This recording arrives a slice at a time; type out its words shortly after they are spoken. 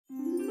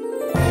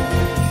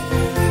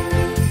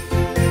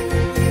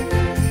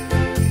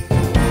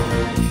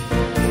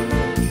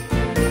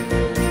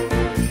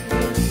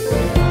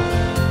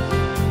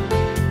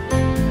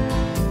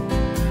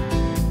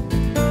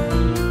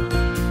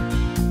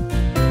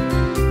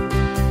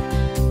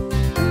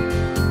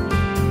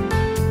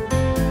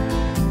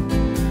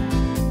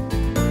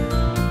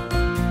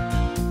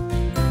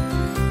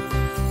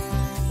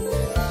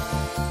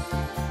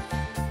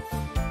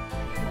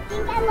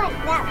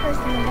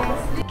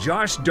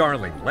Josh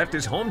Darling left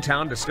his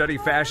hometown to study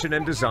fashion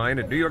and design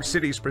at New York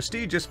City's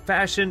prestigious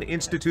Fashion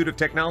Institute of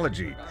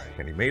Technology,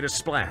 and he made a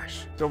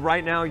splash. So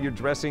right now you're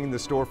dressing the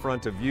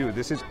storefront of you.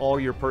 This is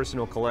all your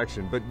personal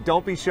collection, but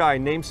don't be shy.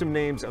 Name some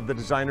names of the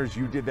designers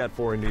you did that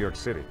for in New York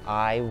City.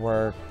 I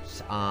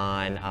worked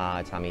on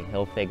Tommy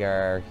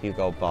Hilfiger,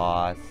 Hugo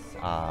Boss,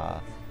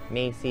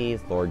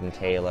 Macy's, Lord &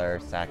 Taylor,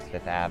 Saks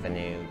Fifth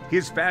Avenue.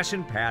 His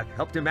fashion path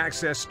helped him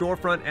access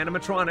storefront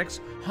animatronics,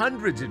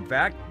 hundreds in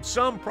fact,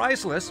 some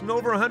priceless and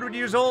over 100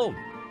 years old.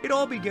 It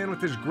all began with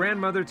his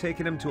grandmother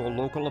taking him to a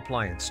local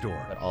appliance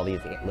store. But all these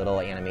little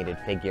animated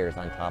figures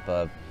on top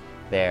of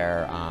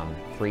their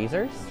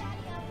freezers.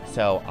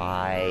 So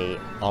I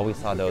always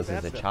saw those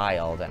as a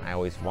child and I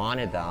always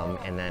wanted them.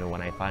 And then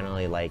when I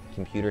finally,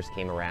 computers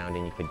came around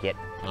and you could get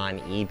on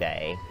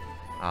eBay,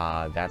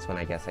 that's when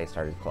I guess I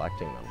started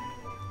collecting them.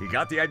 He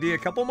got the idea a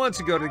couple months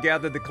ago to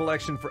gather the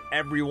collection for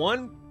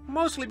everyone,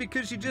 mostly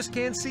because you just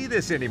can't see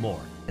this anymore.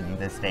 In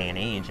this day and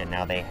age, and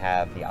now they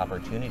have the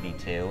opportunity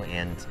to,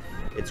 and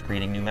it's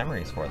creating new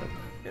memories for them.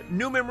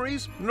 New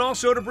memories, and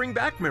also to bring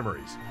back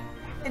memories.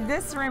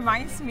 This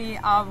reminds me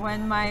of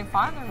when my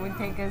father would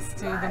take us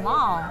to the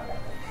mall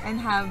and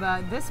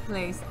have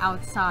displays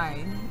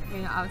outside,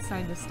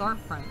 outside the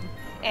storefront.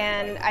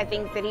 And I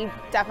think that he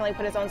definitely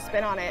put his own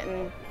spin on it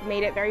and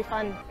made it very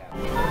fun.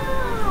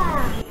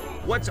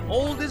 What's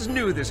old is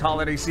new this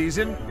holiday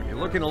season. If you're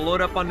looking to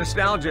load up on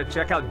nostalgia,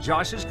 check out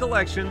Josh's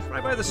collection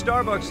right by the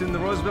Starbucks in the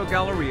Roseville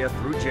Galleria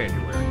through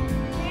January.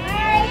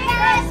 Merry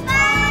Christmas!